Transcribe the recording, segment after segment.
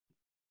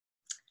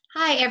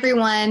Hi,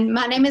 everyone.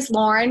 My name is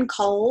Lauren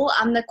Cole.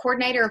 I'm the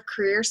coordinator of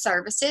career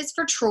services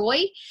for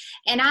Troy,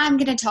 and I'm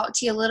going to talk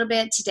to you a little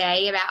bit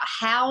today about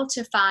how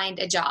to find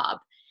a job.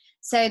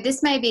 So,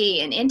 this may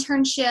be an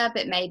internship,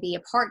 it may be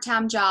a part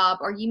time job,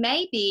 or you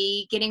may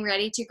be getting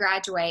ready to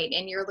graduate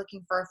and you're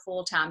looking for a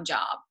full time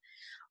job.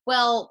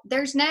 Well,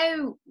 there's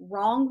no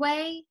wrong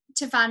way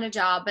to find a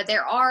job, but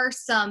there are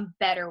some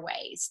better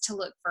ways to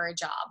look for a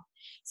job.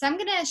 So I'm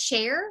going to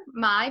share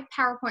my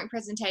PowerPoint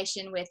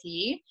presentation with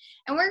you,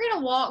 and we're going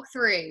to walk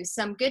through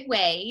some good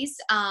ways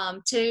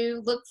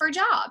to look for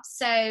jobs.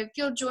 So if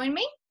you'll join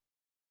me.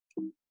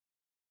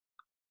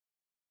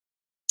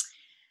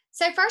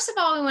 So first of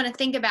all, we want to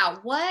think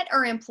about what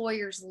are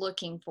employers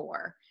looking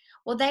for?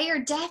 Well, they are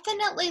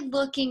definitely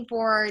looking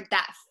for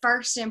that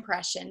first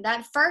impression.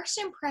 That first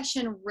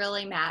impression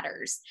really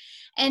matters.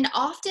 And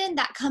often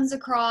that comes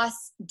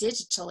across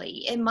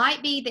digitally. It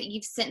might be that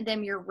you've sent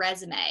them your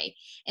resume,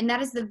 and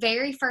that is the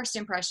very first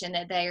impression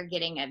that they are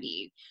getting of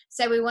you.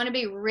 So we want to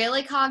be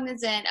really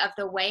cognizant of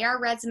the way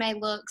our resume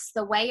looks,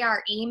 the way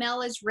our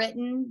email is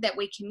written, that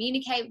we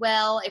communicate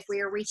well if we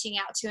are reaching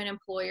out to an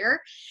employer,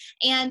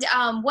 and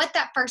what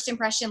that first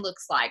impression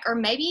looks like. Or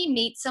maybe you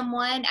meet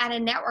someone at a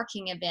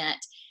networking event.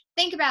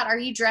 Think about, are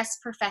you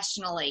dressed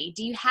professionally?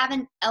 Do you have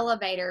an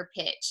elevator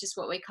pitch, is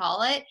what we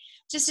call it?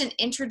 Just an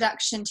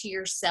introduction to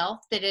yourself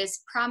that is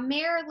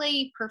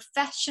primarily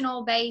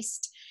professional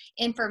based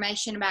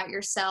information about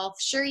yourself.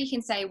 Sure, you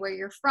can say where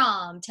you're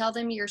from, tell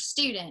them you're a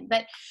student,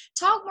 but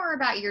talk more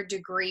about your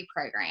degree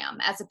program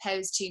as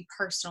opposed to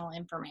personal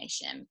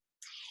information.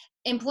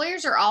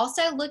 Employers are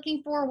also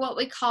looking for what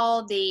we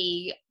call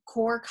the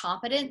core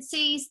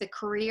competencies, the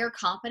career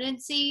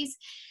competencies.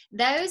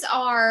 Those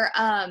are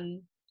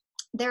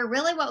they're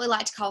really what we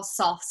like to call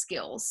soft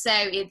skills. So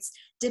it's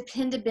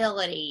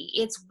dependability,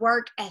 it's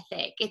work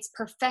ethic, it's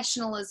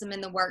professionalism in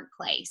the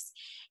workplace.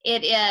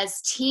 It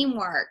is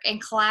teamwork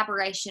and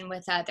collaboration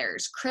with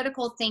others,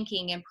 critical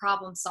thinking and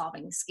problem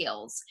solving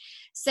skills.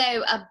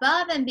 So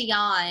above and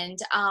beyond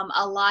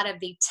a lot of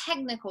the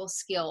technical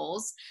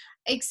skills,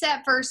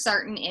 except for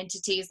certain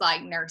entities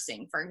like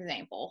nursing, for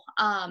example.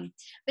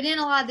 But in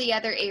a lot of the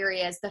other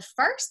areas, the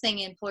first thing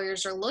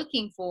employers are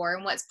looking for,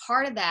 and what's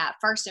part of that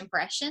first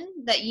impression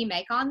that you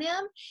make on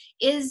them,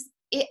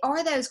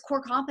 are those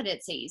core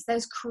competencies,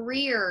 those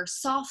career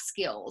soft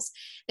skills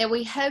that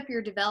we hope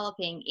you're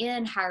developing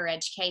in higher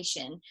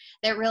education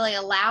that really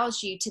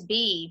allows you to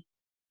be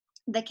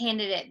the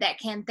candidate that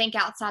can think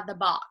outside the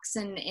box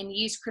and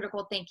use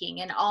critical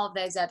thinking and all of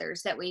those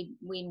others that we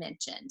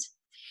mentioned.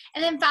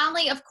 And then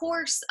finally, of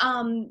course,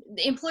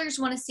 the employers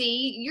want to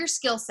see your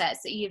skill sets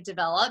that you've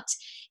developed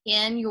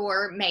in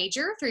your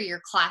major through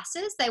your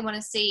classes. They want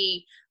to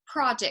see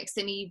projects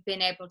that you've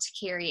been able to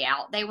carry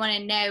out. They want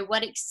to know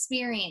what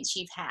experience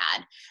you've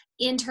had.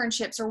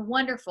 Internships are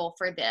wonderful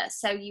for this.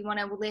 So you want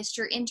to list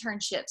your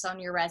internships on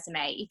your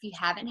resume. If you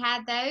haven't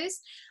had those,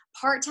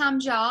 part-time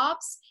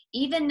jobs,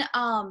 even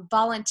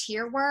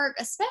volunteer work,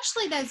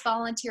 especially those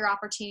volunteer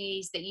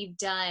opportunities that you've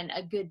done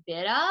a good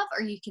bit of,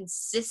 or you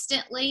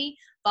consistently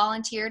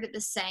volunteered at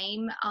the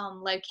same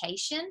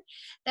location.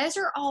 Those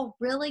are all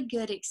really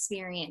good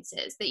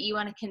experiences that you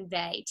want to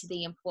convey to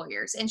the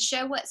employers and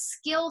show what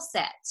skill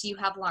sets you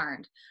have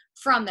learned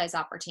from those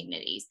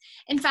opportunities.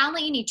 And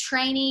finally, any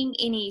training,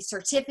 any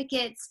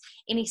certificates,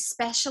 any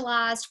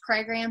specialized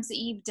programs that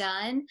you've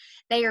done,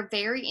 they are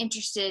very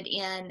interested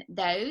in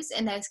those,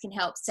 and those can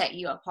help set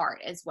you apart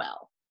as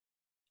well.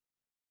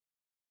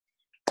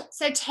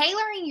 So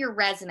tailoring your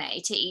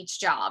resume to each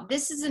job,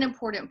 this is an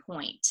important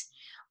point.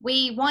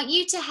 We want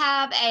you to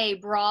have a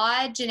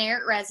broad,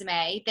 generic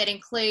resume that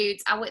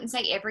includes, I wouldn't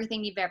say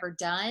everything you've ever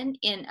done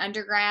in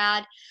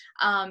undergrad.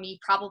 You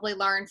probably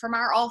learned from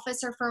our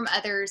office or from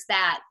others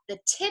that the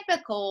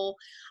typical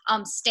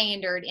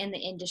standard in the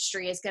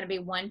industry is going to be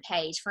 1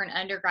 page for an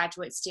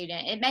undergraduate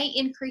student. It may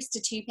increase to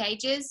 2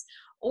 pages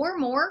or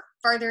more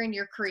further in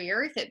your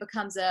career if it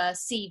becomes a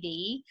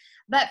CV.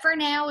 But for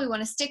now, we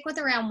want to stick with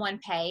around 1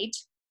 page.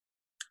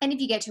 And if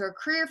you go to a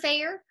career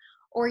fair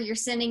or you're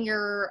sending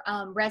your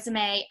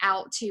resume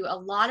out to a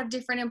lot of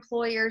different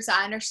employers,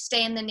 I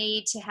understand the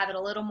need to have it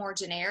a little more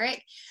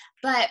generic.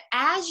 But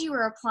as you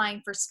are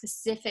applying for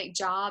specific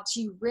jobs,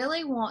 you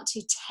really want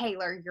to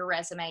tailor your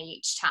resume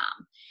each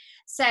time.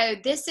 So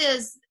this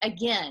is,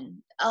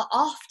 again,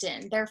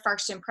 often their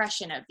first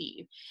impression of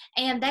you.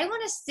 And they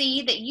want to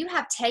see that you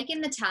have taken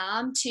the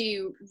time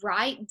to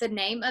write the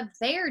name of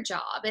their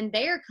job and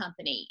their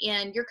company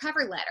in your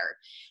cover letter,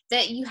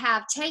 that you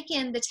have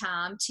taken the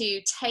time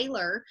to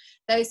tailor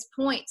those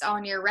points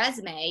on your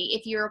resume.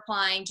 If you're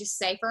applying, just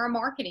say, for a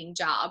marketing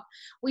job,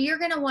 well, you're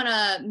going to want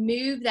to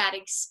move that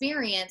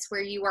experience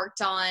where you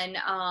worked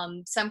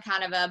on some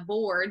kind of a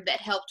board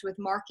that helped with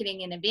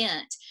marketing an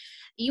event.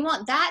 You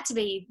want that to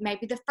be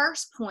maybe the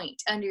first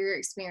point under your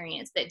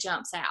experience that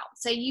jumps out.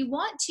 So you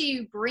want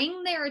to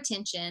bring their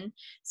attention,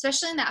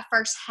 especially in that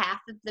first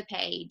half of the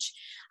page,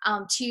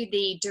 to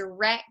the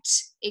direct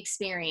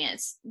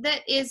experience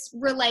that is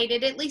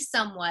related at least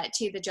somewhat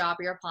to the job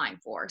you're applying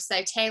for.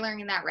 So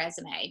tailoring that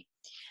resume.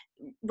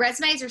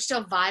 resumes are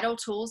still vital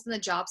tools in the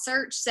job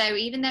search. So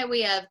even though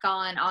we have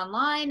gone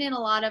online in a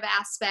lot of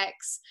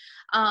aspects,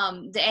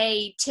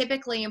 they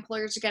typically,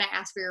 employers are going to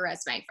ask for your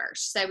resume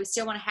first. So we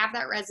still want to have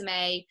that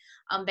resume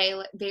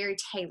very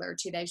tailored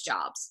to those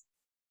jobs.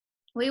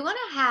 We want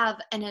to have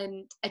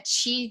an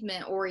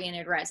achievement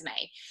oriented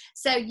resume.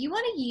 So you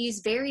want to use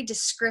very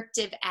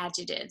descriptive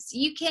adjectives.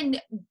 You can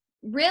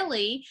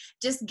really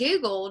just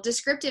Google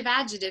descriptive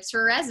adjectives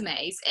for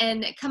resumes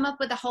and come up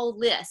with a whole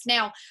list.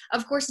 Now,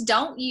 of course,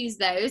 don't use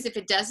those if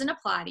it doesn't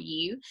apply to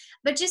you,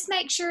 but just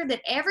make sure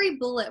that every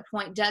bullet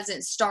point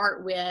doesn't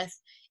start with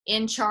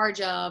in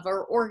charge of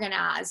or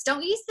organized.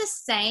 Don't use the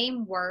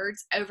same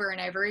words over and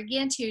over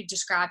again to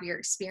describe your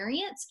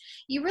experience.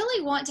 You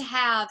really want to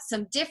have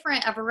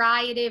a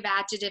variety of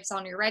adjectives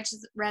on your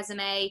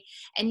resume,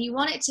 and you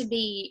want it to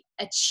be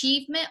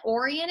achievement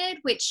oriented,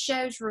 which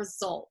shows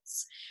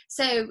results.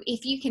 So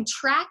if you can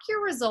track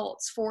your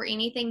results for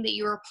anything that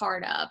you're a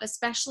part of,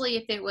 especially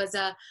if it was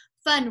a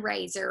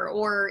fundraiser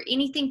or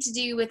anything to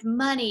do with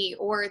money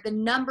or the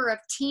number of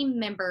team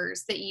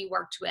members that you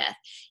worked with,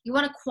 you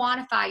want to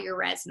quantify your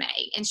resume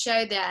and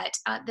show that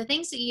the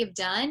things that you've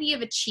done,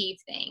 you've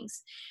achieved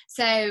things.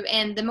 So,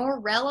 and the more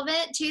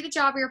relevant to the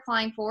job you're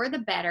applying for, the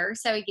better.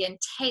 So again,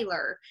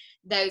 tailor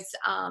those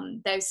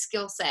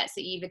skill sets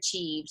that you've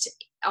achieved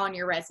on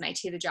your resume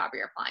to the job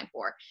you're applying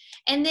for.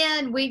 And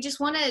then we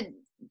just want to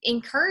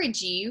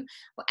encourage you,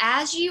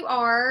 as you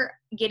are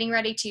getting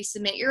ready to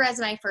submit your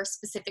resume for a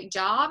specific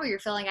job or you're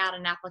filling out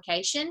an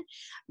application,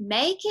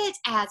 make it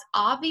as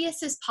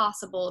obvious as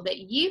possible that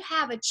you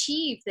have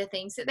achieved the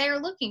things that they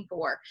are looking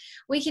for.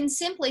 We can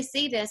simply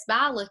see this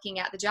by looking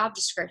at the job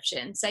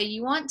description. So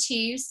you want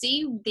to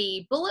see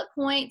the bullet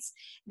points,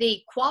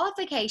 the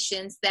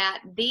qualifications that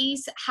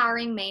these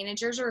hiring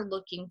managers are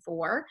looking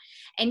for,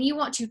 and you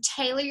want to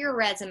tailor your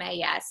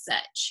resume as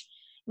such.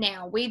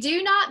 Now, we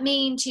do not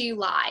mean to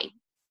lie.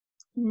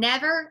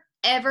 Never,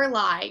 ever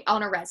lie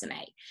on a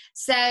resume.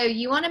 So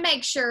you want to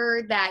make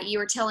sure that you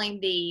are telling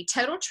the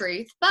total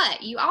truth,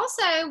 but you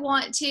also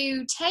want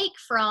to take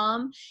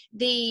from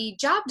the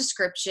job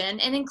description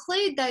and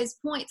include those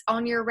points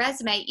on your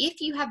resume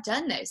if you have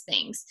done those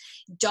things.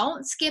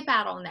 Don't skip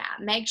out on that.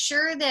 Make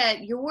sure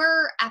that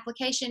your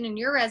application and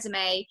your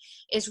resume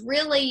is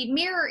really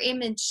mirror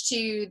image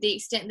to the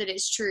extent that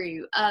it's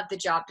true of the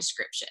job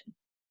description.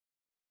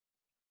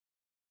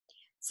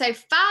 So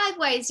 5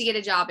 ways to get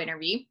a job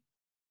interview.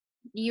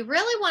 You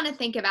really want to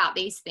think about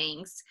these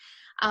things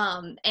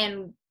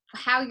and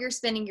how you're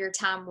spending your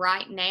time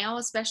right now,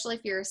 especially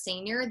if you're a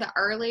senior. The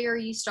earlier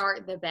you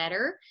start, the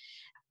better.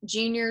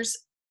 Juniors,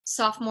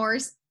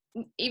 sophomores,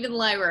 even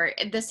lower,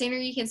 the sooner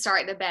you can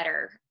start, the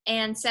better.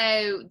 And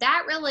so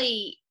that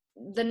really,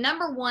 the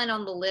number one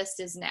on the list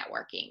is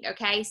networking.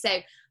 Okay, so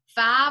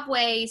 5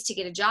 ways to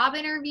get a job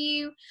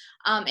interview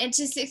and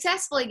to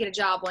successfully get a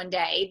job one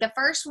day. The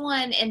first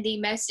one and the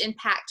most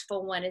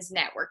impactful one is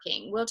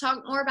networking. We'll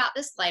talk more about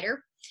this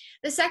later.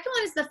 The second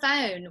one is the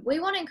phone. We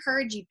want to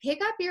encourage you,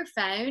 pick up your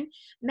phone,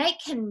 make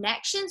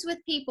connections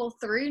with people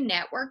through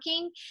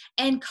networking,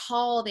 and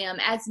call them.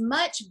 As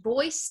much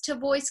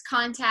voice-to-voice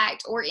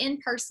contact or in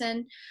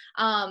person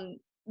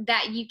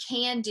that you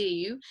can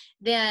do,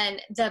 then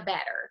the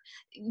better.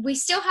 We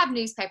still have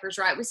newspapers,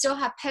 right? We still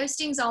have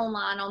postings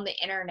online on the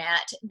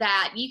internet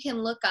that you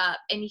can look up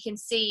and you can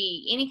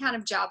see any kind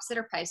of jobs that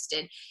are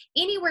posted.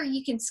 Anywhere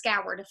you can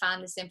scour to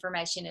find this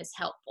information is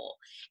helpful.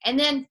 And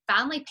then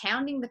finally,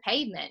 pounding the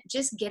pavement.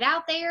 Just get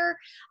out there.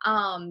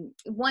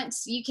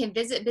 Once you can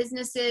visit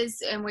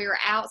businesses, and we're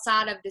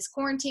outside of this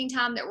quarantine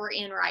time that we're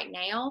in right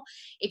now,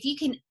 if you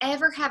can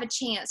ever have a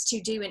chance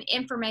to do an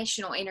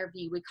informational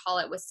interview, we call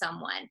it, with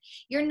someone,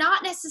 you're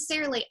not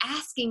necessarily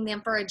asking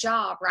them for a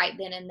job right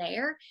then and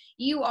there.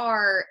 You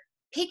are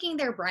picking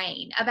their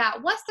brain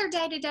about what's their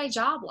day-to-day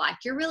job like.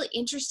 You're really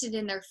interested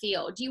in their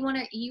field. You want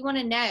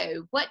to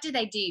know, what do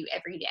they do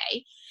every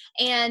day,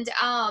 and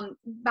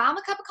buy them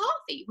a cup of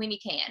coffee when you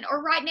can.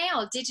 Or right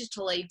now,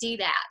 digitally do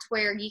that,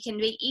 where you can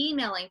be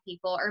emailing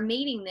people or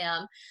meeting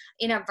them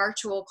in a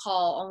virtual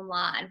call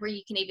online where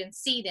you can even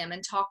see them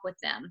and talk with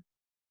them.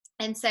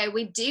 And so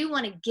we do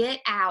want to get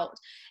out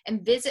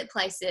and visit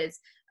places,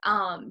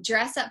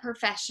 dress up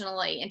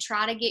professionally, and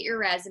try to get your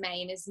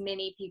resume in as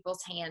many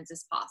people's hands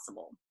as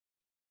possible.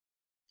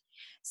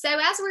 So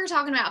as we were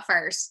talking about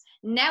first,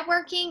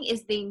 networking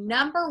is the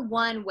number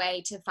one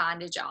way to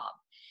find a job.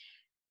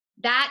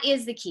 That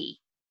is the key.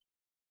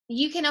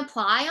 You can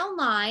apply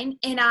online,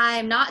 and I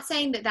am not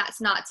saying that that's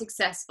not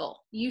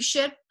successful. You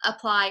should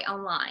apply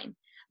online.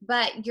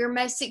 But your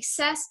most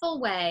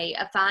successful way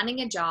of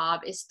finding a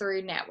job is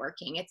through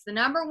networking. It's the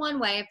number one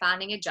way of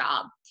finding a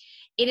job.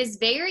 It is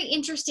very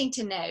interesting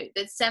to note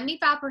that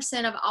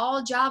 75% of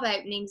all job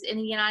openings in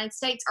the United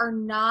States are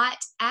not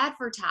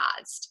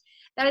advertised.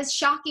 That is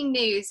shocking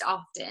news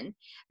often.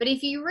 But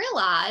if you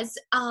realize,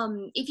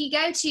 if you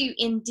go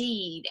to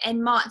Indeed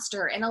and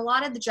Monster and a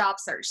lot of the job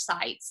search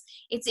sites,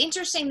 it's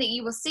interesting that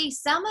you will see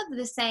some of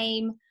the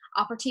same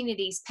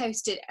opportunities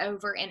posted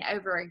over and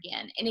over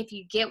again. And if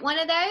you get one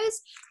of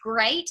those,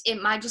 great.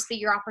 It might just be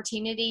your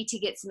opportunity to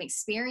get some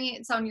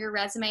experience on your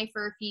resume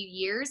for a few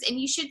years, and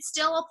you should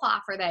still apply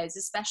for those,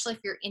 especially if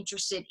you're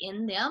interested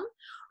in them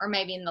or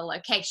maybe in the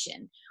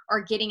location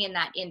or getting in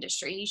that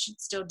industry. You should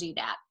still do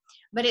that.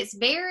 But it's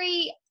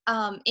very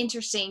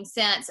interesting,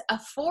 since a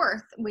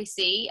fourth we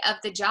see of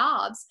the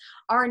jobs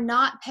are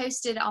not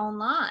posted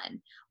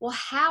online. Well,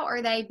 how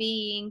are they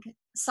being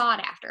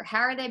sought after? How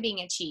are they being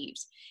achieved?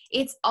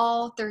 It's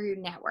all through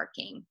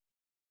networking.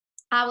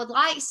 I would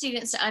like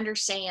students to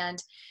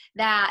understand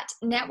that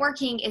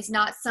networking is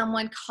not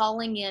someone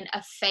calling in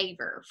a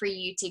favor for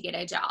you to get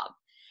a job.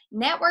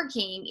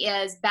 Networking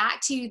is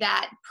back to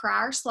that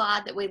prior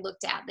slide that we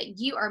looked at, that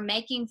you are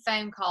making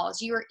phone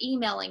calls, you are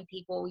emailing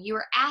people, you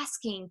are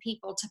asking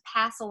people to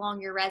pass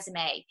along your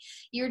resume,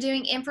 you're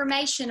doing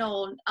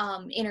informational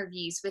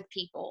interviews with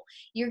people,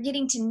 you're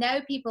getting to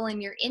know people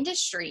in your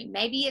industry.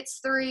 Maybe it's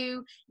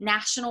through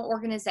national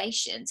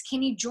organizations.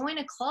 Can you join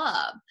a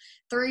club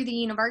through the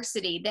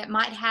university that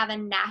might have a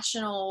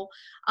national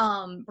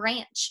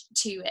branch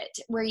to it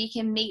where you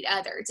can meet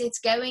others? It's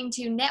going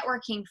to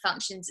networking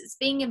functions. It's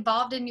being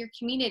involved in your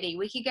community.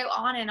 We could go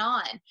on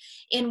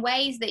in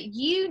ways that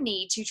you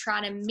need to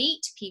try to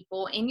meet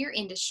people in your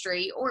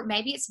industry, or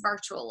maybe it's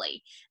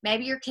virtually.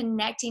 Maybe you're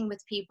connecting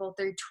with people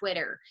through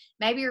Twitter.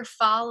 Maybe you're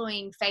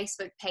following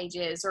Facebook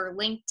pages or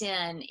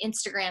LinkedIn,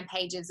 Instagram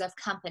pages of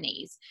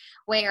companies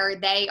where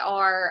they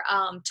are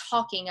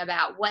talking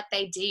about what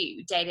they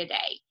do day to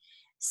day.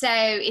 So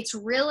it's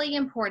really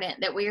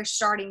important that we are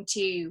starting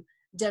to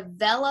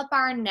develop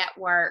our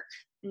network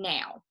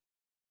now.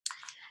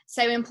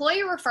 So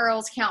employer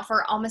referrals count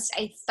for almost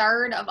a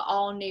third of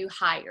all new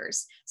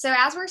hires. So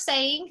as we're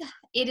saying,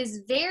 it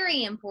is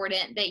very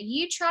important that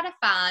you try to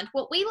find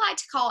what we like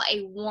to call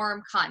a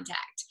warm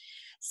contact.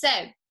 So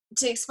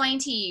to explain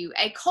to you,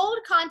 a cold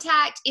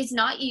contact is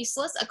not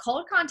useless. A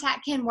cold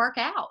contact can work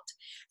out.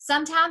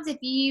 Sometimes if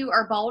you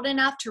are bold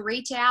enough to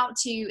reach out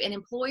to an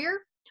employer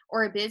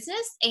or a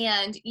business,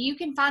 and you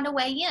can find a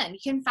way in. You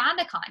can find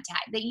a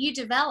contact that you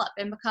develop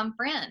and become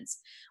friends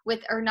with,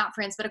 or not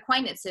friends, but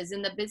acquaintances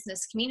in the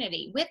business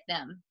community with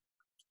them.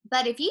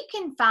 But if you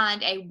can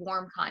find a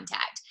warm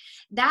contact,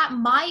 that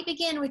might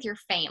begin with your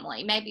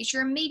family. Maybe it's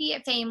your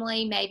immediate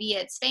family. Maybe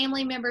it's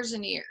family members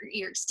in your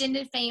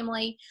extended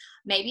family.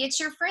 Maybe it's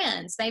your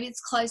friends. Maybe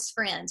it's close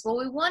friends. Well,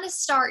 we want to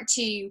start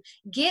to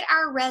get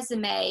our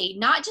resume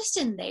not just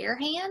in their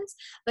hands,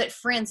 but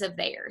friends of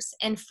theirs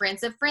and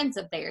friends of friends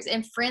of theirs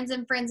and friends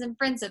and friends and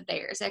friends of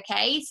theirs.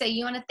 Okay, so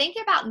you want to think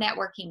about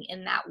networking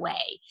in that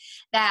way,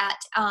 that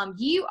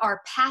you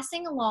are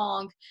passing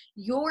along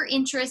your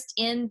interest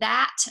in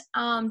that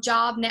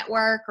job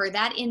network or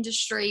that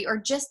industry, or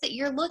just that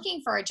you're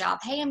looking for a job.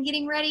 Hey, I'm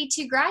getting ready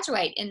to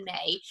graduate in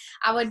May.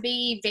 I would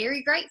be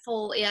very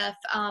grateful if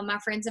my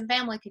friends and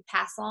family could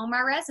pass along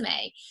my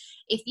resume.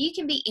 If you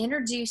can be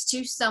introduced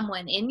to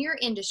someone in your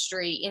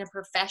industry in a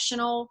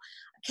professional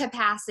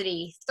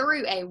capacity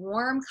through a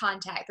warm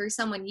contact, through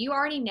someone you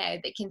already know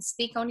that can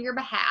speak on your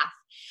behalf,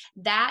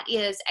 that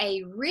is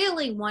a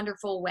really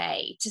wonderful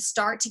way to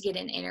start to get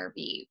an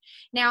interview.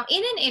 Now,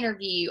 in an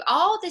interview,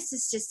 all this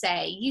is to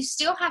say, you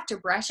still have to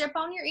brush up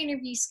on your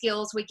interview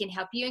skills. We can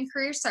help you in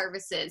career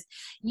services.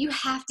 You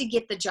have to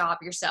get the job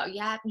yourself.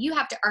 You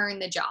have to earn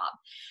the job.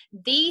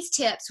 These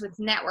tips with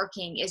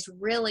networking is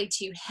really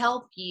to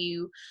help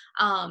you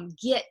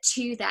get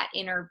to that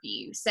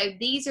interview. So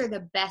these are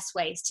the best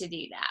ways to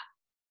do that.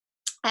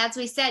 As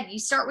we said, you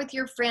start with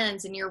your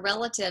friends and your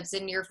relatives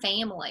and your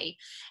family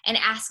and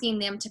asking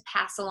them to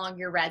pass along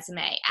your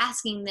resume,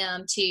 asking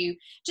them to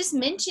just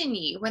mention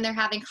you when they're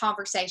having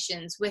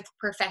conversations with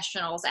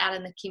professionals out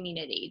in the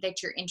community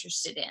that you're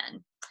interested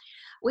in.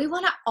 We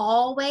want to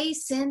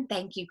always send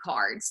thank you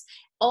cards.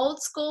 Old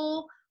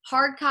school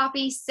hard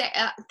copy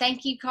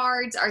thank you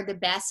cards are the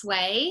best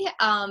way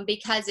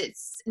because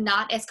it's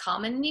not as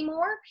common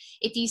anymore.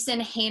 If you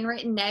send a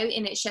handwritten note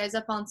and it shows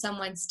up on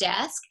someone's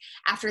desk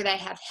after they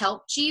have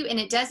helped you, and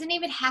it doesn't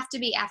even have to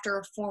be after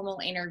a formal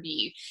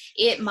interview.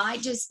 It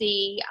might just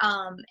be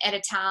at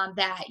a time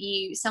that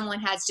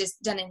someone has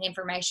just done an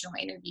informational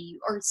interview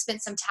or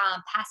spent some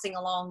time passing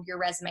along your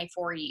resume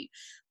for you.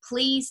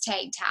 Please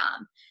take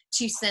time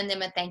to send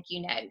them a thank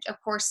you note.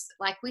 Of course,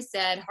 like we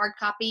said, hard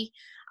copy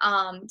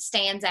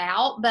stands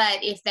out, but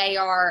if they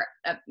are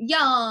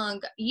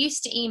young,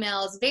 used to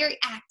emails, very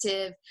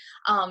active,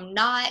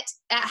 not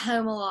at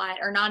home a lot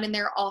or not in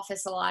their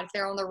office a lot, if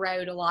they're on the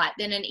road a lot,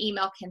 then an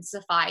email can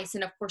suffice.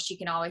 And of course, you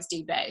can always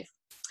do both.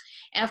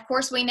 And of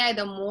course, we know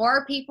the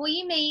more people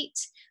you meet,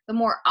 the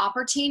more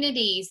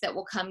opportunities that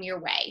will come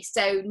your way.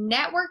 So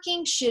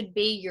networking should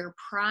be your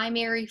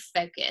primary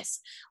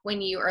focus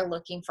when you are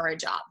looking for a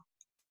job.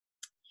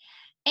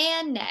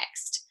 And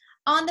next,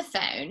 on the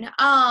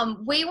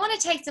phone, we want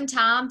to take some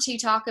time to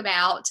talk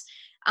about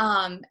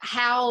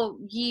how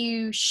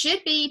you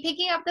should be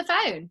picking up the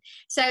phone.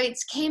 So it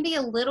can be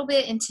a little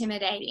bit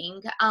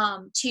intimidating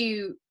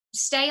to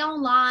stay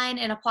online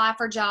and apply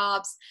for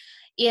jobs.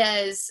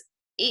 Is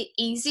it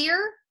easier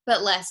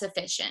but less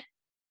efficient?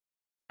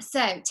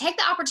 So take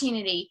the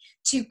opportunity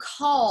to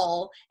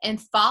call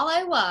and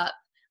follow up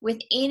with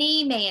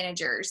any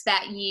managers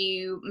that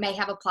you may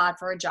have applied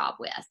for a job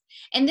with.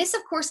 And this,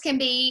 of course, can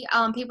be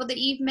people that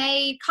you've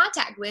made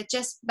contact with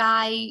just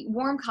by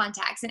warm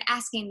contacts and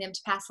asking them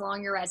to pass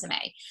along your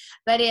resume.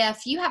 But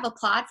if you have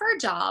applied for a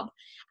job,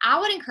 I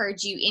would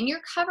encourage you in your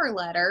cover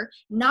letter,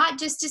 not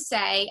just to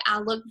say, I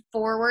look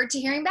forward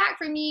to hearing back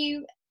from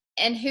you,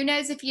 and who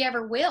knows if you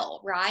ever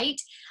will, right?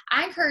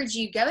 I encourage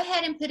you, go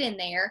ahead and put in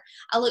there,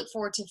 I look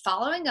forward to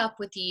following up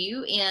with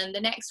you in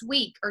the next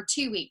week or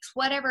 2 weeks,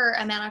 whatever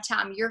amount of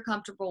time you're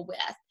comfortable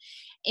with,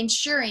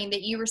 ensuring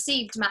that you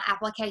received my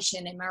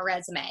application and my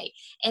resume.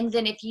 And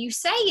then if you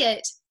say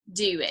it,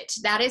 do it.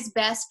 That is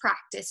best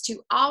practice,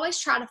 to always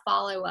try to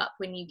follow up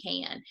when you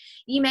can.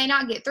 You may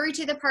not get through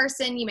to the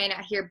person, you may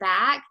not hear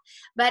back,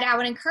 but I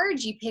would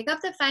encourage you, pick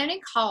up the phone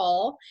and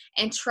call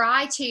and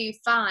try to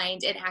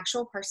find an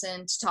actual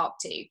person to talk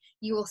to.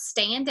 You will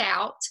stand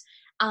out.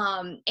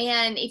 And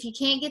if you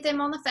can't get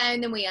them on the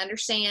phone, then we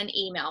understand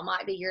email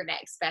might be your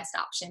next best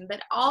option,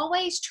 but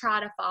always try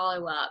to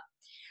follow up.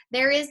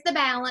 There is the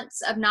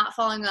balance of not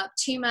following up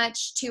too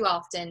much too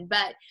often,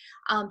 but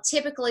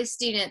typically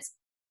students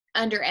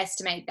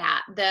underestimate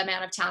that, the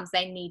amount of times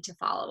they need to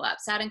follow up.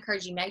 So I'd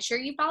encourage you, make sure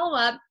you follow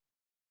up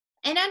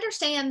and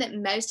understand that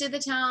most of the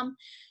time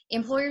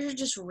employers are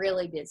just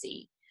really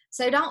busy.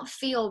 So don't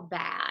feel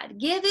bad.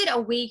 Give it a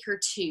week or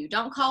two.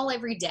 Don't call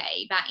every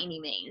day by any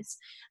means,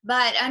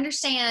 but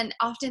understand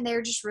often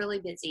they're just really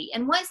busy.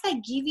 And once they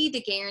give you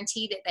the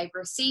guarantee that they've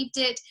received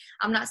it,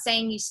 I'm not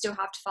saying you still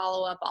have to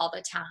follow up all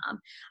the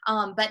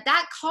time, but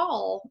that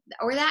call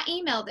or that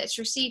email that's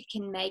received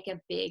can make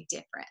a big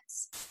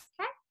difference.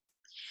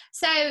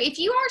 So if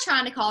you are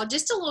trying to call,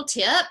 just a little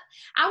tip,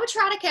 I would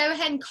try to go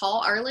ahead and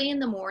call early in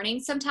the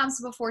morning,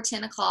 sometimes before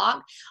 10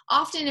 o'clock.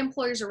 Often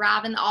employers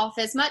arrive in the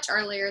office much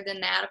earlier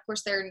than that. Of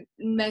course, they're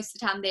most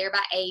of the time there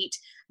by 8.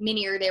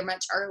 Many are there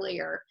much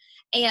earlier.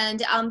 And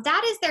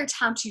that is their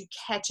time to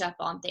catch up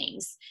on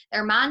things.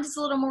 Their mind is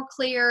a little more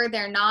clear.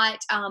 They're not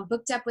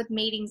booked up with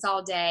meetings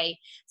all day.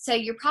 So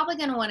you're probably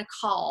going to want to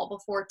call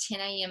before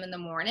 10 a.m. in the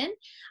morning.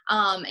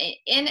 And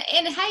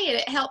hey,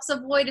 it helps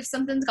avoid if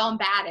something's gone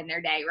bad in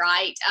their day,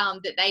 right?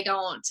 That they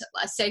don't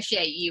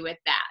associate you with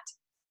that.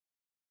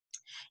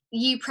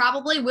 You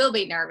probably will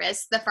be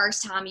nervous the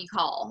first time you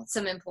call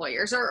some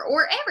employers,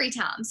 or every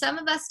time. Some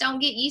of us don't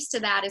get used to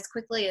that as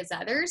quickly as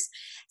others.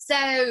 So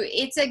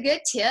it's a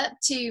good tip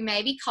to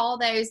maybe call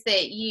those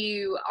that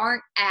you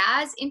aren't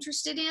as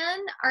interested in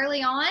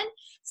early on,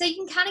 so you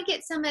can kind of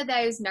get some of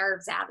those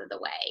nerves out of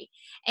the way.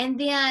 And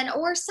then,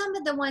 or some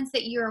of the ones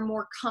that you're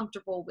more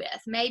comfortable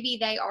with. Maybe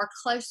they are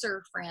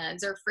closer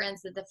friends or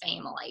friends of the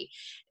family,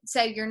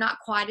 so you're not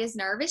quite as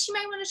nervous. You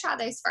may want to try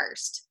those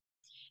first.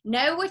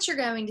 Know what you're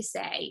going to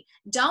say.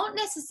 Don't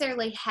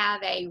necessarily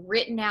have a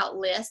written out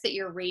list that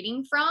you're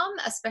reading from,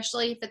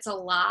 especially if it's a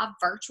live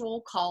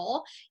virtual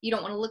call. You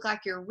don't want to look like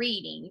you're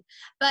reading,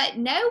 but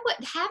have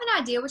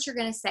an idea what you're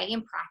going to say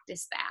and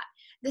practice that.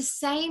 The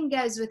same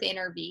goes with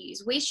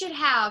interviews. We should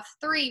have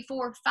 3,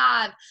 4,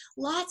 5,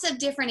 lots of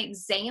different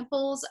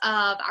examples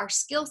of our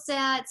skill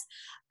sets,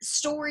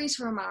 stories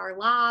from our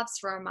lives,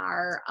 from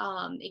our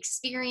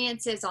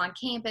experiences on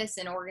campus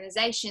and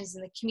organizations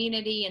in the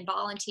community and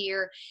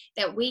volunteer,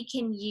 that we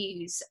can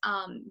use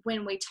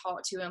when we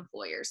talk to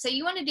employers. So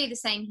you want to do the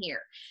same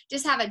here.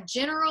 Just have a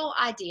general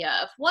idea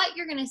of what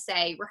you're going to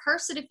say,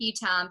 rehearse it a few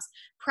times,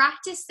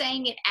 practice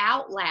saying it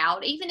out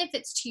loud, even if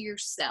it's to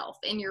yourself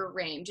in your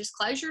room. Just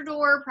close your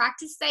door,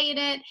 practice saying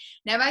it.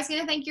 Nobody's going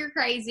to think you're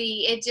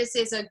crazy. It just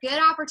is a good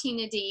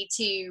opportunity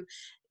to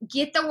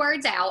get the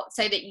words out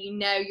so that you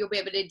know you'll be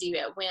able to do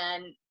it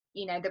when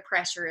the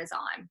pressure is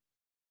on.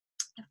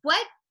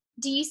 What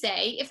do you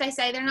say if they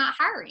say they're not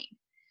hiring?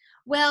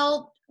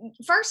 Well,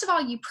 first of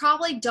all, you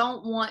probably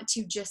don't want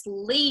to just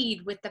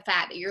lead with the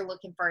fact that you're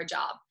looking for a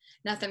job.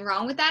 Nothing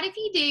wrong with that if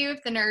you do,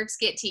 if the nerves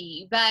get to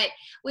you. But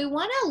we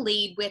want to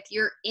lead with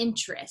your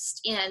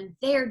interest in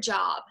their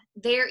job,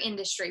 their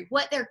industry,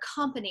 what their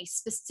company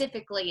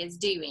specifically is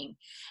doing.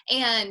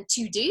 And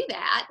to do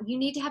that, you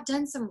need to have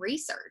done some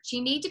research.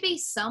 You need to be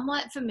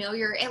somewhat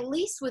familiar, at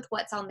least with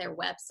what's on their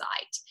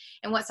website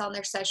and what's on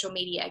their social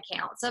media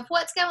accounts, of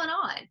what's going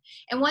on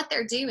and what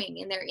they're doing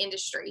in their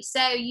industry.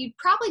 So you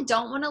probably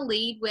don't want to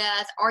lead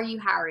with, are you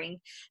hiring?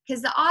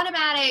 Because the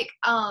automatic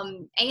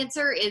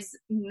answer is,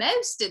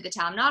 most of the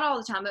time, not all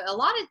the time, but a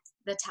lot of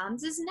the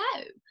times, is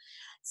no.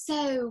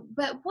 So,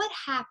 but what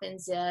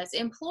happens is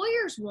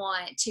employers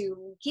want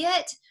to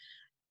get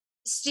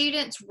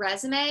students'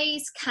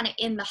 resumes kind of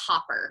in the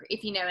hopper,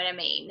 if you know what I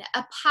mean,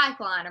 a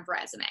pipeline of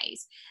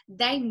resumes.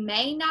 They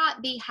may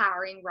not be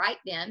hiring right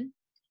then.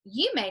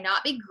 You may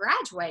not be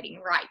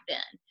graduating right then.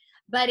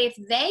 But if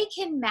they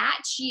can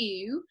match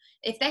you,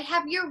 if they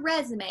have your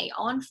resume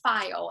on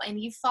file and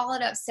you've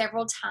followed up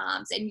several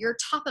times and you're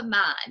top of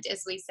mind,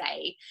 as we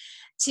say,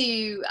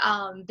 to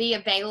be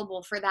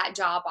available for that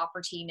job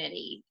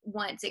opportunity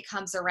once it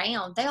comes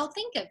around, they'll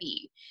think of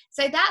you.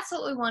 So that's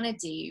what we want to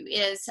do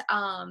is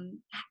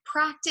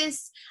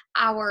practice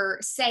our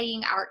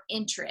saying our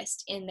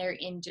interest in their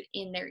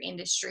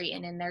industry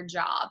and in their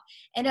job.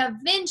 And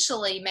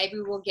eventually maybe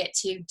we'll get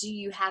to, do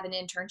you have an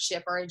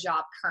internship or a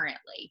job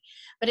currently?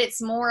 But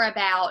it's more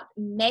about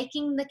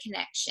making the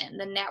connection,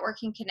 the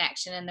networking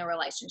connection and the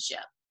relationship.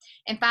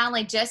 And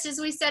finally, just as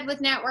we said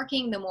with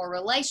networking, the more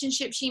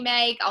relationships you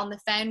make on the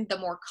phone, the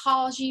more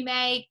calls you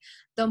make,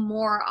 the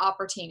more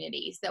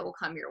opportunities that will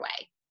come your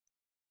way.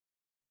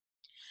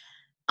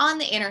 On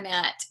the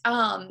internet,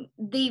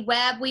 the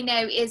web, we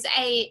know, is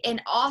an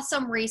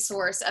awesome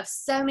resource of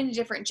so many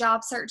different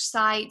job search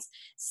sites,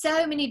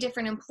 so many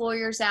different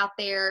employers out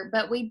there,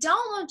 but we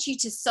don't want you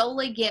to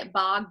solely get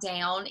bogged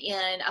down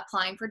in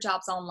applying for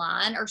jobs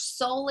online or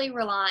solely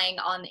relying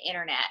on the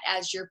internet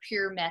as your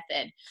pure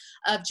method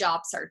of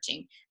job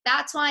searching.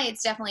 That's why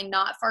it's definitely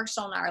not first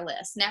on our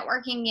list.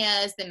 Networking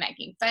is, then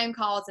making phone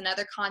calls and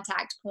other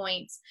contact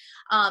points.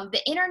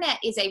 The internet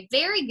is a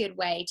very good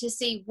way to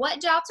see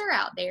what jobs are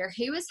out there,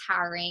 who is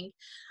hiring,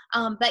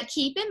 but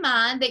keep in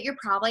mind that you're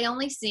probably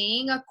only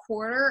seeing a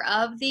quarter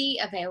of the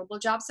available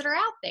jobs that are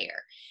out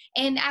there.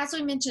 And as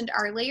we mentioned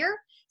earlier,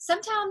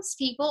 sometimes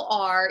people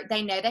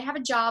they know they have a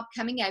job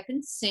coming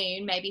open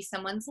soon. Maybe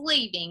someone's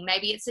leaving.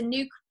 Maybe it's a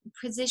new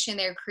position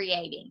they're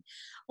creating.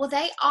 Well,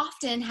 they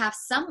often have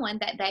someone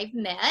that they've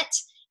met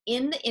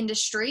in the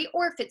industry,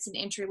 or if it's an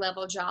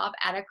entry-level job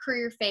at a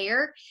career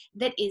fair,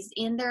 that is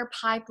in their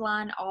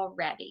pipeline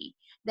already,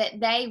 that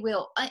they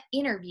will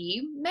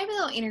interview. Maybe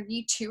they'll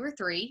interview 2 or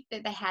 3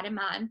 that they had in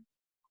mind,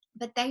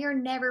 but they are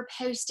never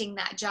posting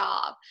that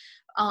job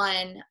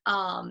on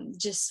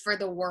just for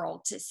the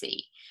world to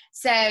see.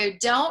 So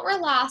don't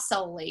rely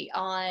solely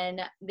on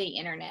the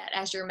internet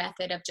as your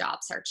method of job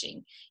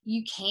searching.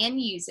 You can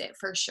use it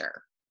for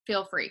sure.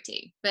 Feel free to,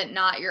 but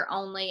not your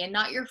only and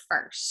not your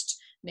first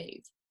move.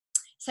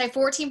 So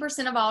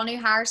 14% of all new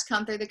hires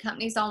come through the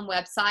company's own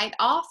website.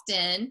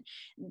 Often,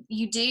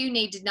 you do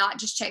need to not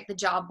just check the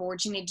job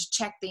boards, you need to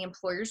check the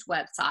employer's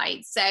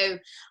website. So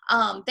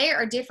there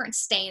are different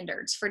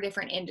standards for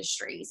different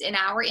industries. In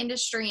our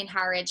industry, in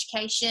higher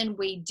education,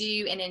 we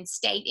do, and in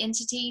state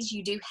entities,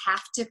 you do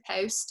have to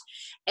post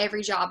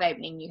every job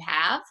opening you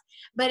have.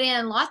 But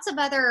in lots of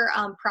other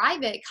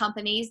private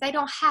companies, they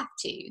don't have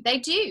to. They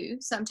do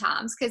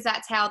sometimes because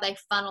that's how they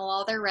funnel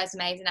all their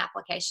resumes and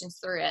applications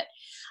through it.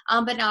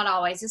 But not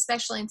always,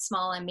 especially in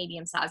small and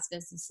medium-sized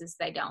businesses,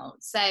 they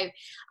don't. So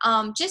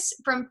just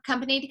from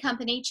company to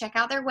company, check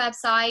out their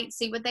website,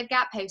 see what they've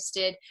got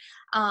posted.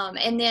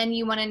 And then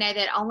you want to know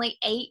that only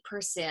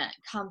 8%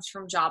 comes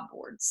from job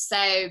boards.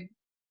 So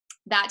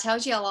that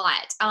tells you a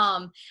lot.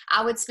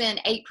 I would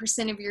spend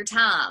 8% of your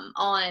time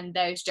on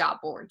those job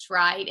boards,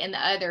 right? And the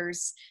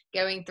others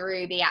going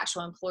through the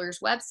actual employer's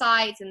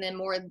websites, and then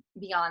more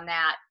beyond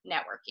that,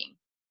 networking.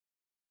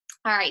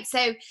 All right,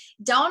 so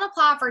don't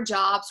apply for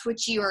jobs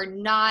which you are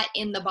not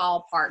in the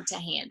ballpark to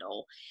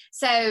handle.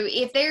 So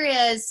if there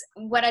is,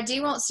 what I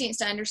do want students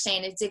to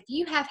understand is if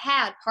you have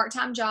had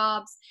part-time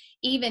jobs,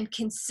 even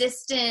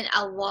consistent,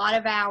 a lot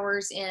of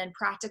hours in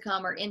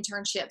practicum or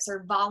internships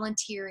or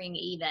volunteering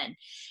even,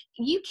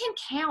 you can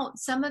count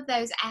some of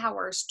those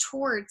hours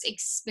towards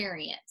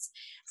experience.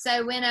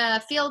 So when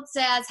a field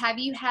says, have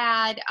you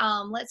had,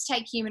 let's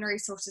take human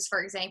resources,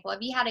 for example,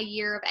 have you had a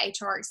year of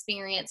HR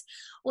experience?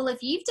 Well, if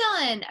you've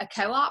done a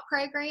co-op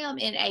program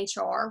in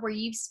HR where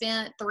you've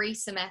spent 3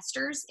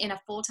 semesters in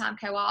a full-time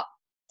co-op,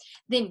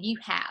 then you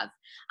have.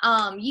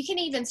 You can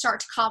even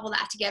start to cobble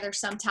that together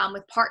sometime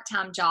with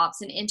part-time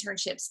jobs and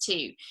internships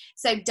too.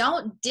 So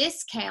don't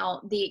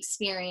discount the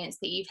experience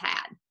that you've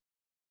had.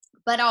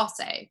 But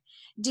also,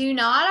 do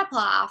not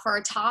apply for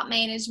a top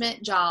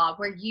management job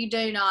where you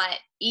do not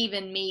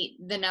even meet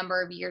the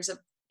number of years of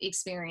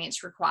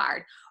experience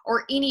required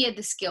or any of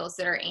the skills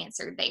that are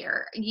answered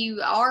there.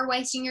 You are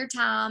wasting your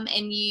time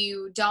and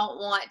you don't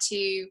want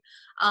to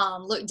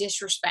look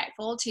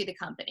disrespectful to the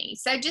company.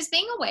 So just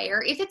being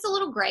aware, if it's a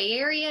little gray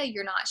area,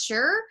 you're not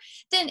sure,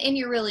 then, and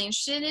you're really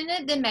interested in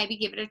it, then maybe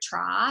give it a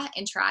try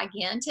and try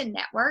again to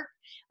network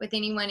with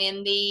anyone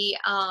in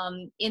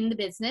the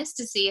business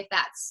to see if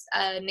that's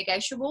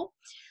negotiable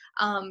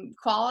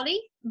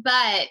quality.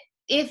 But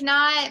if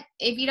not,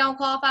 if you don't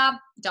qualify,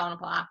 don't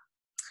apply.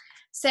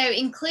 So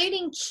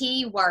including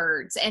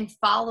keywords and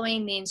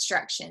following the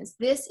instructions,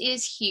 this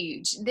is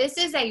huge. This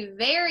is a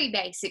very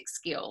basic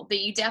skill that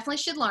you definitely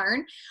should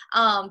learn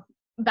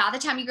by the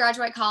time you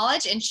graduate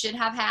college and should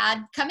have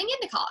had coming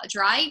into college,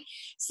 right?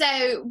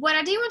 So what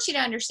I do want you to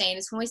understand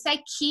is when we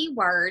say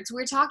keywords,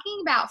 we're talking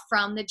about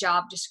from the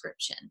job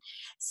description.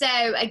 So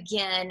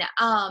again,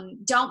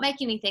 don't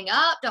make anything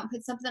up. Don't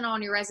put something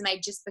on your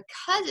resume just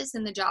because it's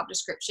in the job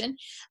description.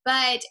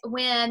 But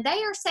when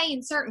they are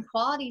saying certain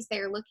qualities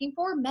they're looking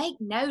for, make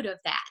note of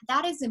that.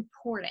 That is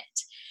important.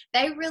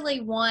 They really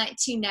want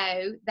to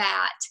know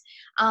that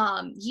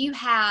you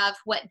have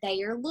what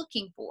they are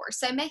looking for.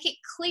 So make it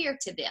clear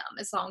to them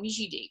as long as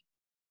you do.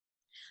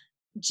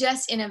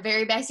 Just in a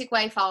very basic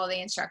way, follow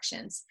the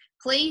instructions.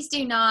 Please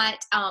do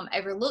not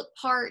overlook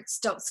parts.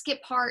 Don't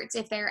skip parts.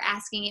 If they're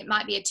asking, it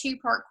might be a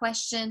 2-part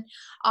question.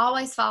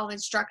 Always follow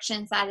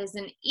instructions. That is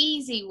an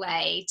easy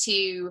way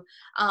to,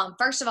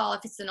 first of all,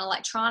 if it's an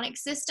electronic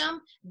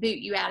system, boot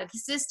you out of the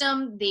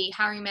system. The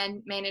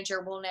hiring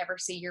manager will never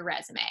see your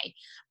resume.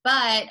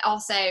 But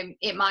also,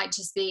 it might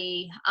just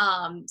be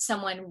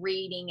someone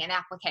reading an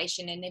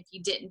application, and if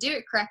you didn't do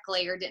it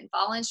correctly or didn't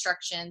follow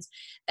instructions,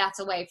 that's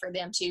a way for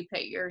them to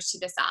put yours to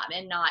the side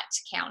and not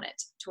count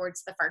it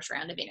towards the first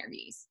round of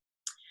interviews.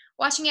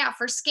 Watching out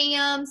for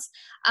scams,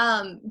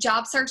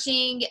 job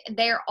searching.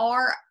 There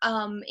are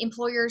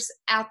employers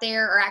out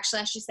there, or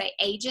actually I should say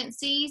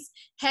agencies,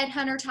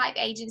 headhunter type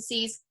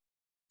agencies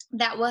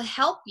that will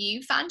help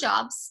you find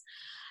jobs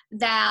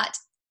that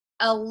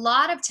a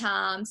lot of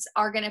times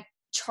are going to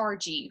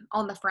charge you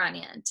on the front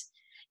end.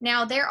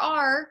 Now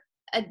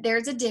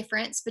there's a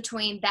difference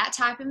between that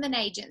type of an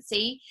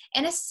agency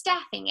and a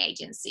staffing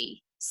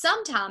agency.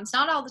 Sometimes,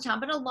 not all the time,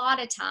 but a lot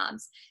of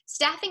times,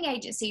 staffing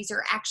agencies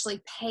are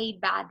actually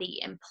paid by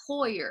the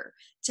employer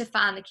to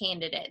find the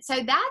candidate. So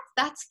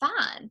that's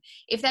fine.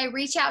 If they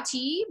reach out to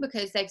you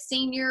because they've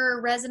seen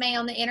your resume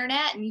on the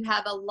internet and you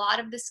have a lot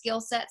of the skill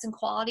sets and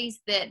qualities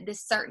that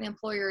this certain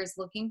employer is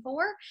looking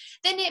for,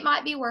 then it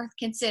might be worth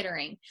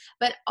considering.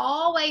 But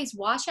always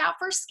watch out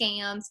for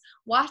scams.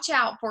 Watch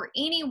out for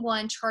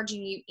anyone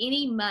charging you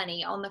any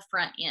money on the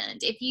front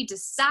end. If you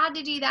decide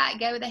to do that,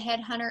 go with a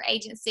headhunter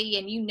agency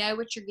and you know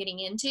what you're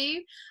getting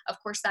into.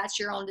 Of course, that's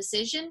your own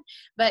decision,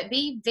 but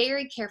be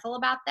very careful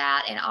about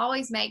that and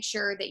always make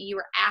sure that you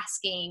are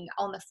asking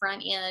on the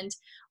front end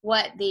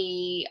what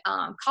the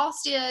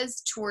cost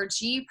is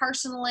towards you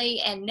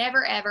personally, and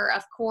never ever,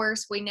 of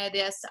course, we know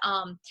this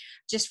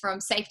just from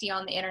safety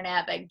on the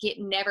internet, but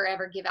never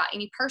ever give out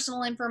any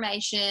personal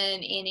information,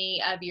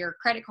 any of your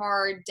credit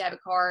card, debit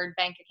card,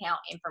 bank account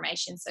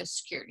information, social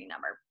security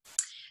number.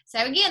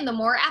 So again, the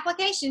more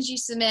applications you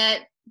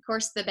submit, of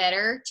course, the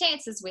better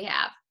chances we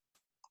have.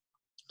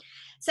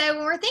 So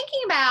when we're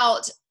thinking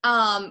about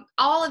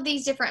all of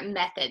these different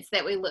methods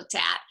that we looked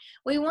at,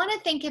 we want to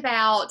think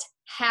about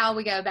how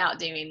we go about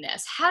doing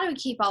this. How do we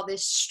keep all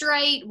this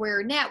straight?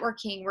 We're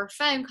networking, we're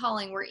phone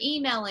calling, we're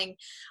emailing,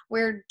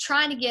 we're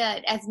trying to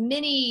get as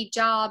many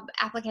job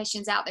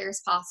applications out there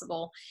as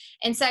possible.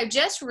 And so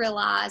just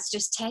realize,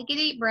 just take a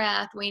deep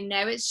breath. We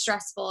know it's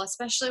stressful,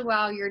 especially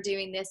while you're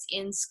doing this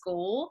in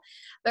school,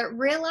 but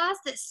realize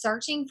that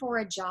searching for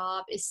a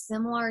job is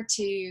similar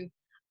to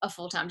a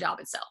full-time job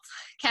itself.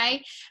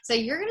 Okay. So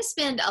you're going to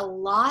spend a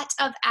lot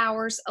of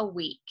hours a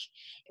week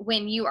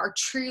when you are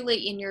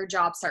truly in your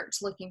job search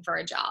looking for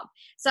a job.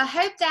 So I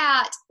hope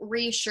that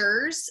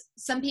reassures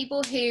some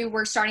people who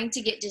were starting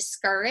to get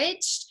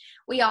discouraged.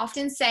 We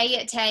often say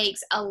it takes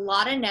a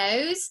lot of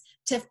no's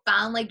to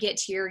finally get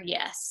to your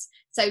yes.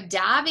 So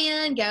dive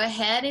in, go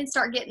ahead and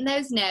start getting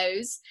those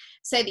no's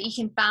so that you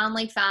can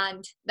finally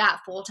find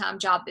that full-time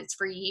job that's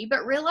for you,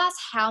 but realize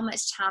how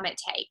much time it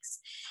takes.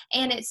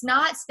 And it's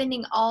not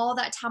spending all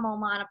that time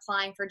online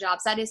applying for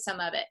jobs. That is some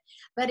of it,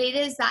 but it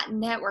is that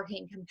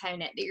networking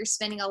component that you're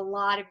spending a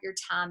lot of your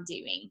time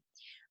doing.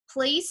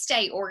 Please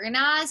stay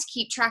organized,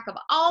 keep track of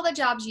all the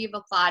jobs you've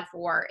applied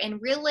for,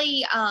 and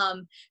really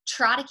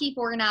try to keep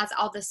organized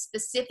all the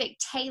specific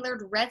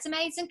tailored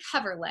resumes and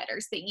cover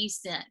letters that you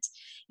sent.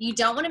 You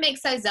don't want to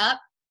mix those up.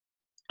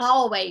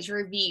 Always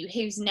review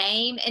whose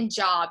name and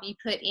job you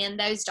put in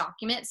those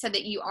documents so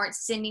that you aren't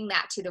sending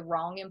that to the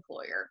wrong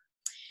employer.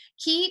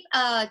 Keep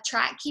a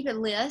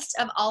list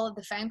of all of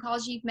the phone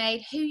calls you've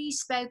made, who you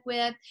spoke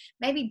with,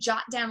 maybe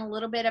jot down a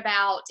little bit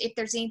about if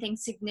there's anything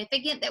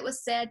significant that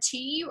was said to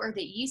you or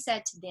that you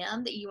said to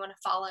them that you want to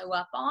follow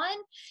up on.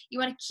 You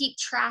want to keep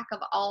track of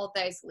all of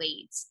those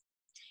leads.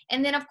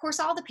 And then, of course,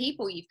 all the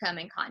people you've come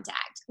in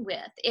contact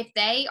with. If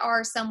they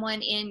are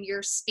someone in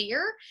your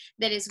sphere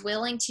that is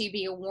willing to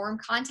be a warm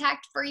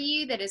contact for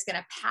you, that is going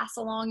to pass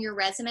along your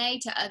resume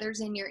to others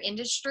in your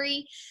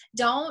industry,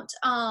 don't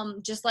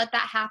just let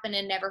that happen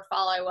and never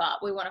follow up.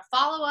 We want to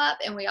follow up,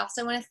 and we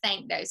also want to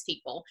thank those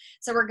people.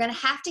 So we're going to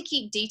have to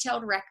keep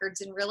detailed records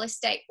and really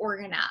stay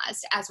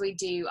organized as we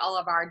do all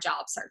of our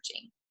job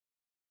searching.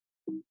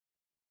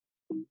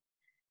 All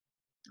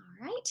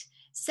right.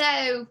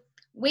 So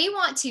we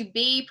want to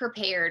be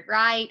prepared,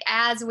 right?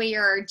 As we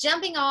are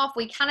jumping off,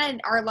 we kind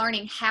of are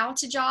learning how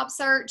to job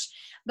search,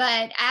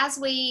 but as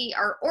we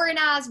are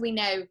organized, we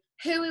know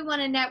who we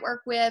want to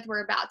network with.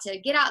 We're about to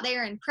get out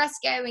there and press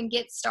go and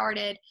get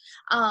started.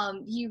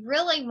 You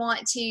really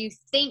want to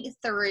think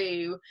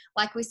through,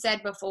 like we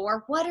said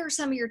before, what are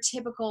some of your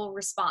typical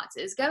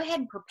responses? Go ahead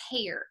and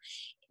prepare.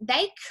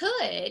 They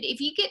could, if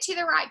you get to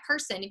the right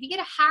person, if you get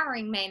a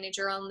hiring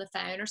manager on the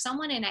phone or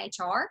someone in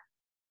HR,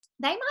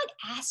 they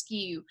might ask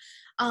you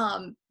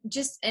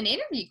just an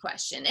interview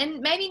question, and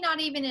maybe not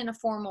even in a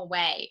formal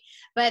way,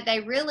 but they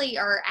really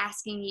are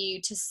asking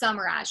you to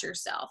summarize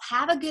yourself.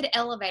 Have a good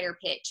elevator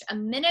pitch, a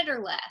minute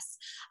or less,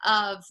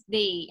 of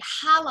the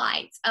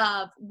highlights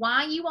of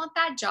why you want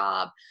that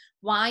job,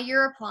 why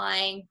you're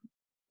applying,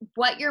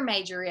 what your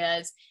major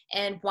is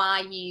and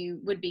why you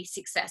would be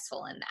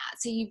successful in that.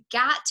 So you've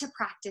got to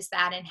practice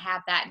that and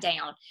have that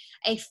down.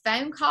 A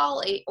phone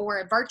call or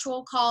a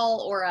virtual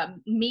call or a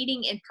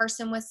meeting in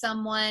person with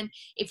someone,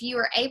 if you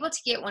are able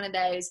to get one of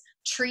those,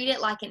 treat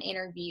it like an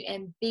interview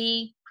and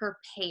be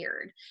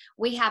prepared.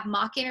 We have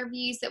mock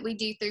interviews that we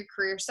do through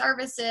Career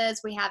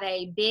Services. We have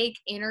a big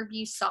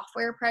interview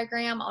software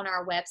program on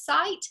our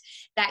website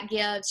that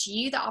gives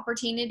you the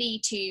opportunity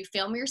to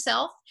film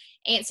yourself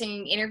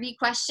answering interview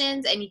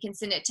questions, and you can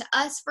send it to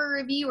us for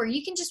review, or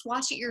you can just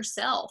watch it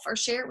yourself or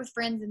share it with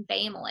friends and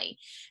family.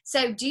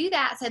 So do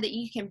that so that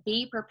you can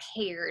be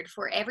prepared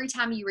for every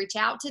time you reach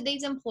out to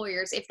these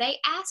employers. If they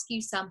ask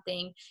you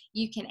something,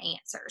 you can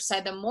answer. So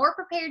the more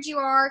prepared you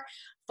are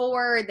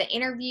for the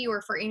interview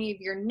or for any of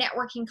your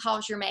networking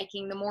calls you're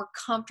making, the more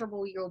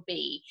comfortable you'll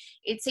be.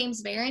 It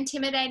seems very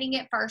intimidating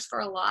at first for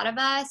a lot of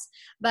us,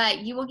 but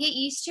you will get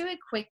used to it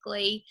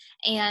quickly.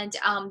 And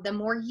the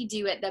more you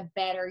do it, the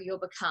better you'll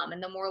become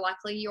and the more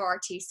likely you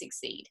are to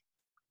succeed.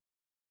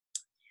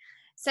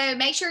 So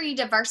make sure you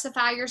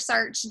diversify your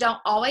search.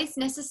 Don't always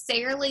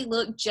necessarily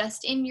look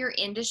just in your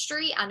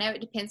industry. I know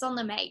it depends on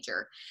the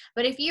major,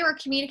 but if you're a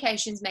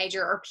communications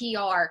major or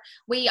PR,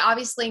 we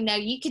obviously know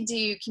you could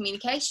do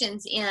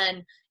communications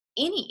in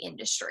any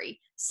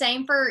industry.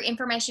 Same for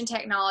information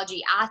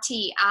technology,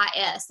 IT,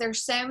 IS.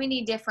 There's so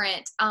many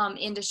different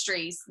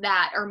industries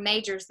that are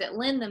majors that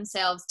lend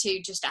themselves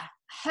to just a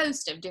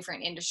host of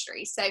different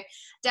industries. So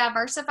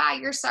diversify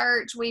your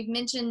search. We've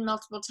mentioned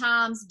multiple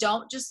times,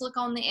 don't just look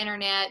on the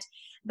internet,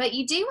 but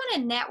you do want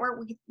to network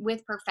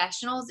with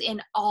professionals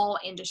in all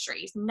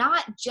industries,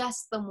 not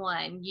just the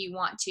one you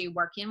want to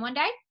work in one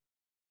day.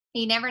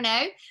 You never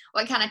know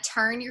what kind of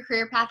turn your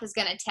career path is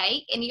going to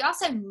take. And you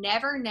also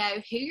never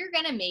know who you're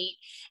going to meet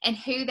and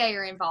who they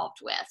are involved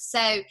with.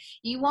 So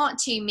you want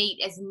to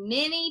meet as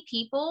many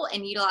people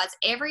and utilize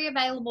every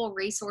available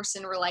resource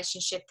and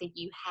relationship that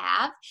you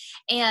have.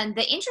 And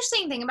the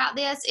interesting thing about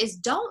this is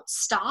don't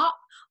stop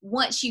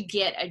once you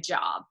get a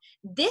job.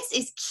 This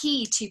is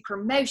key to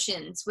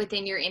promotions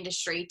within your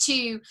industry,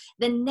 to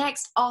the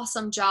next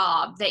awesome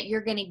job that you're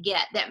going to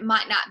get that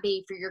might not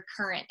be for your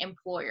current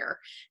employer.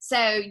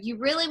 So you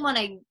really want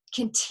to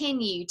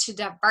continue to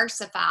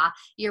diversify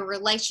your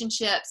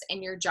relationships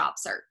and your job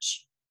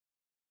search.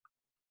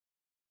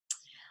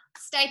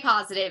 Stay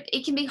positive.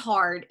 It can be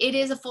hard. It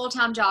is a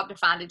full-time job to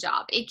find a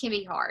job. It can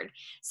be hard.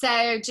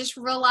 So just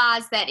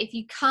realize that if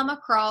you come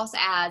across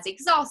as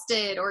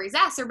exhausted or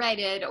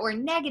exacerbated or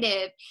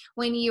negative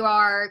when you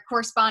are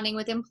corresponding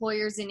with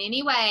employers in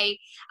any way,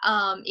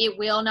 it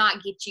will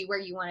not get you where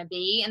you want to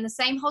be. And the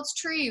same holds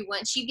true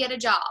once you get a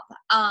job.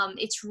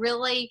 It's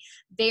really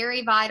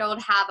very vital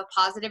to have a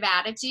positive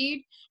attitude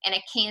and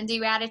a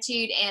can-do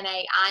attitude and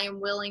a I am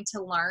willing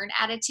to learn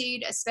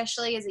attitude,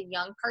 especially as a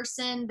young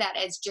person that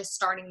is just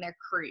starting their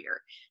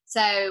career.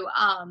 So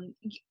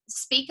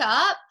speak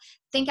up,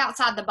 think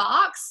outside the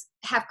box,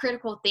 have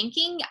critical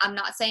thinking. I'm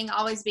not saying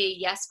always be a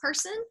yes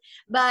person,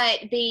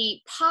 but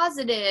be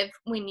positive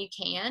when you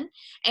can.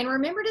 And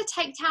remember to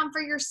take time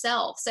for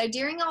yourself. So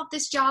during all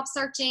this job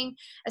searching,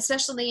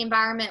 especially the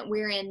environment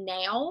we're in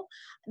now,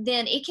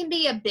 then it can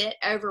be a bit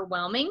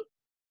overwhelming.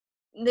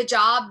 The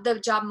job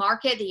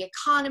market, the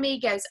economy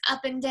goes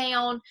up and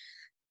down.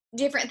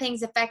 Different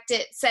things affect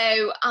it.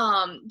 So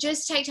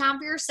just take time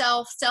for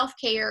yourself,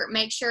 self-care,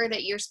 make sure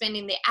that you're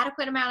spending the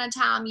adequate amount of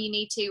time you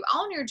need to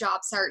on your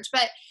job search,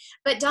 but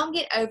don't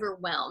get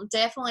overwhelmed.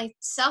 Definitely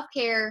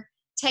self-care,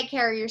 take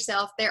care of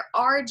yourself. There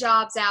are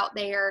jobs out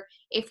there.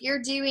 If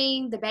you're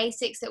doing the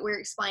basics that we're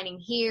explaining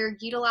here,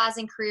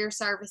 utilizing Career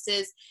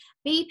Services,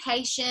 be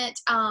patient.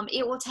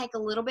 It will take a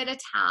little bit of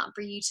time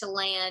for you to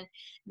land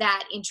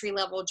that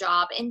entry-level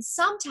job. And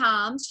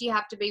sometimes you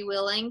have to be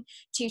willing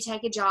to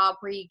take a job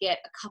where you get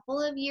a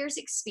couple of years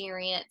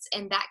experience,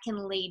 and that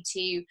can lead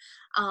to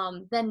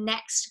the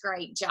next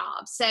great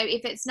job. So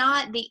if it's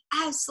not the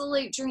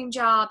absolute dream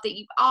job that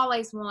you've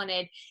always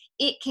wanted,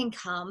 it can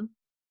come.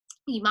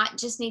 You might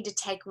just need to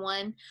take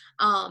one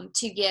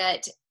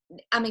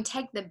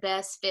take the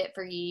best fit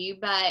for you,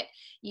 but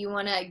you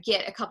want to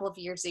get a couple of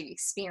years of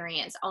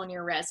experience on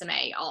your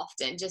resume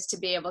often just to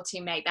be able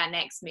to make that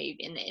next move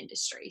in the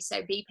industry.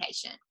 So be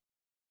patient.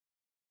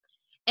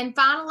 And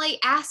finally,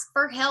 ask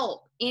for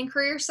help. In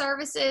Career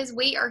Services,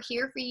 we are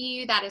here for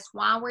you. That is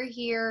why we're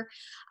here.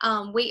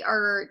 We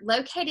are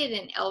located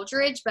in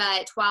Eldridge,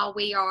 but while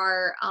we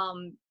are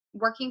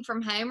working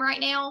from home right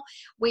now,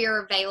 we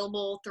are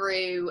available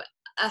through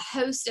a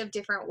host of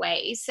different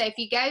ways. So if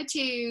you go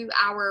to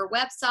our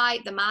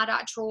website, the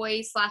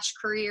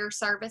my.troy/career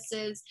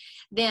services,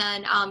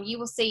 then you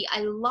will see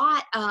a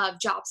lot of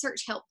job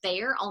search help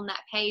there on that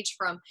page,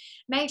 from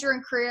major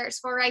and career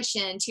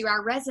exploration to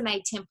our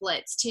resume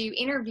templates to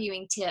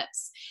interviewing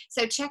tips.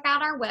 So check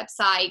out our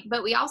website,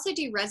 but we also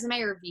do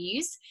resume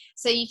reviews.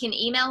 So you can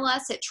email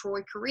us at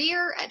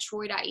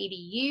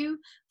troycareer@troy.edu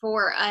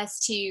for us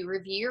to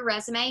review your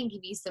resume and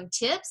give you some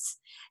tips.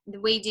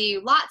 We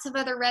do lots of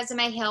other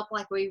resume help,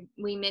 like we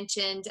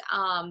mentioned,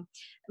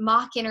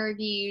 mock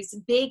interviews.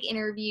 Big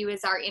Interview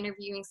is our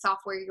interviewing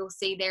software you'll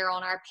see there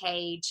on our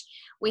page.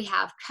 We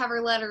have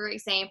cover letter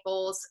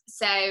examples.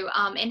 So,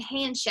 and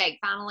Handshake,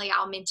 finally,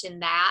 I'll mention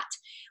that.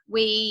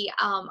 We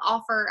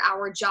offer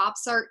our job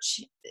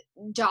search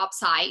job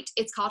site.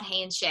 It's called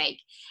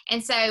Handshake.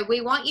 And so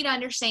we want you to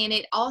understand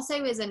it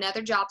also is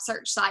another job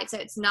search site. So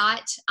it's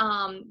not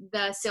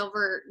the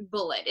silver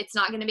bullet. It's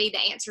not going to be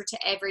the answer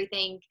to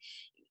everything,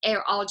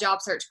 all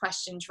job search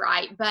questions,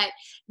 right? But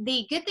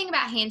the good thing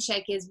about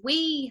Handshake is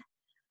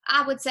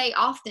I would say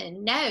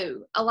often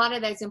know a lot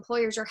of those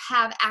employers or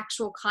have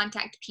actual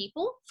contact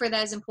people for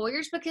those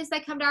employers because they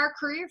come to our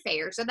career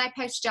fairs or they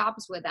post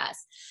jobs with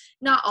us.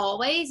 Not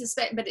always,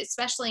 but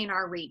especially in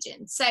our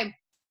region. So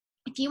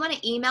if you want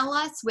to email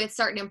us with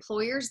certain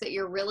employers that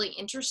you're really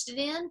interested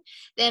in,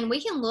 then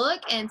we can look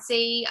and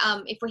see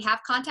if we have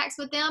contacts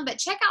with them. But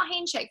check out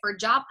Handshake for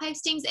job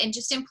postings and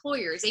just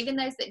employers, even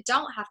those that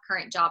don't have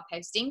current job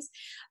postings,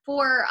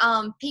 for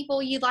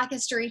people you'd like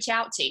us to reach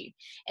out to.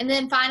 And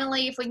then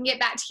finally, if we can get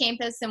back to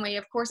campus, then we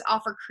of course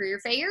offer career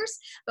fairs.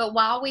 But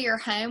while we are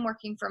home,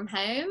 working from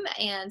home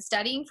and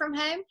studying from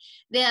home,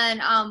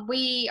 then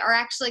we are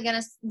actually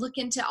going to look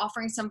into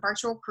offering some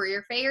virtual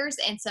career fairs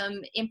and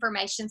some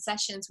information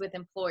sessions with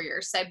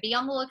employers. So be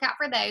on the lookout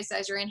for those.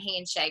 Those are in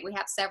Handshake. We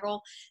have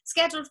several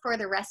scheduled for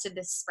the rest of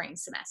this spring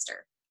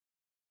semester.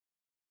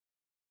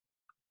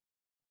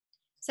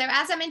 So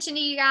as I mentioned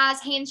to you guys,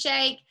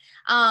 Handshake,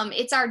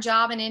 it's our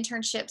job and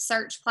internship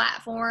search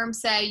platform.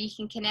 So you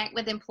can connect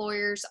with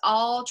employers.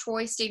 All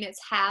Troy students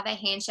have a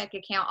Handshake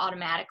account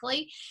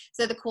automatically.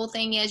 So the cool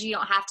thing is you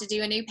don't have to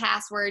do a new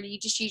password. You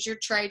just use your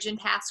Trojan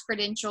Pass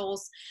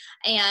credentials.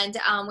 And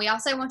we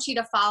also want you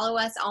to follow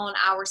us on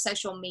our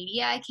social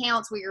media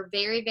accounts. We are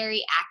very,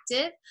 very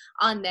active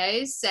on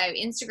those. So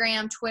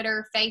Instagram,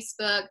 Twitter,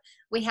 Facebook.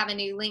 We have a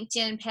new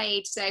LinkedIn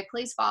page. So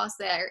please follow us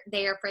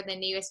there for the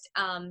newest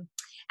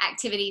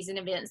activities and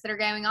events that are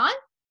going on.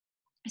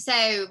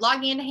 So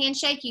logging into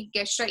Handshake, you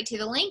can go straight to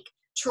the link,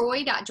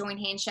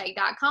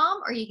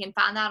 troy.joinhandshake.com, or you can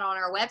find that on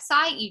our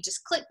website. You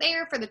just click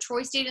there for the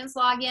Troy students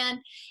login.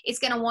 It's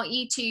going to want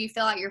you to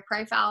fill out your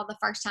profile the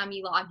first time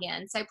you log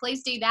in. So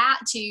please do that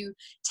to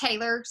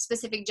tailor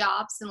specific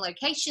jobs and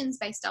locations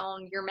based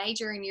on your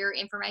major and your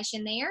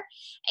information there.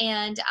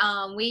 And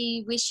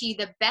we wish you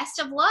the best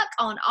of luck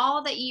on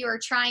all that you are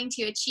trying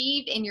to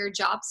achieve in your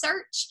job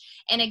search.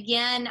 And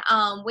again,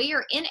 we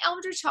are in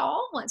Eldridge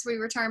Hall once we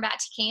return back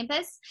to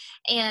campus.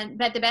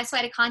 But the best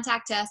way to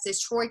contact us is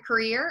Troy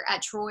Career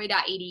at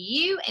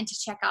troy.edu, and to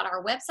check out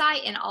our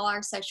website and all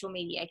our social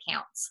media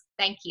accounts.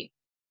 Thank you.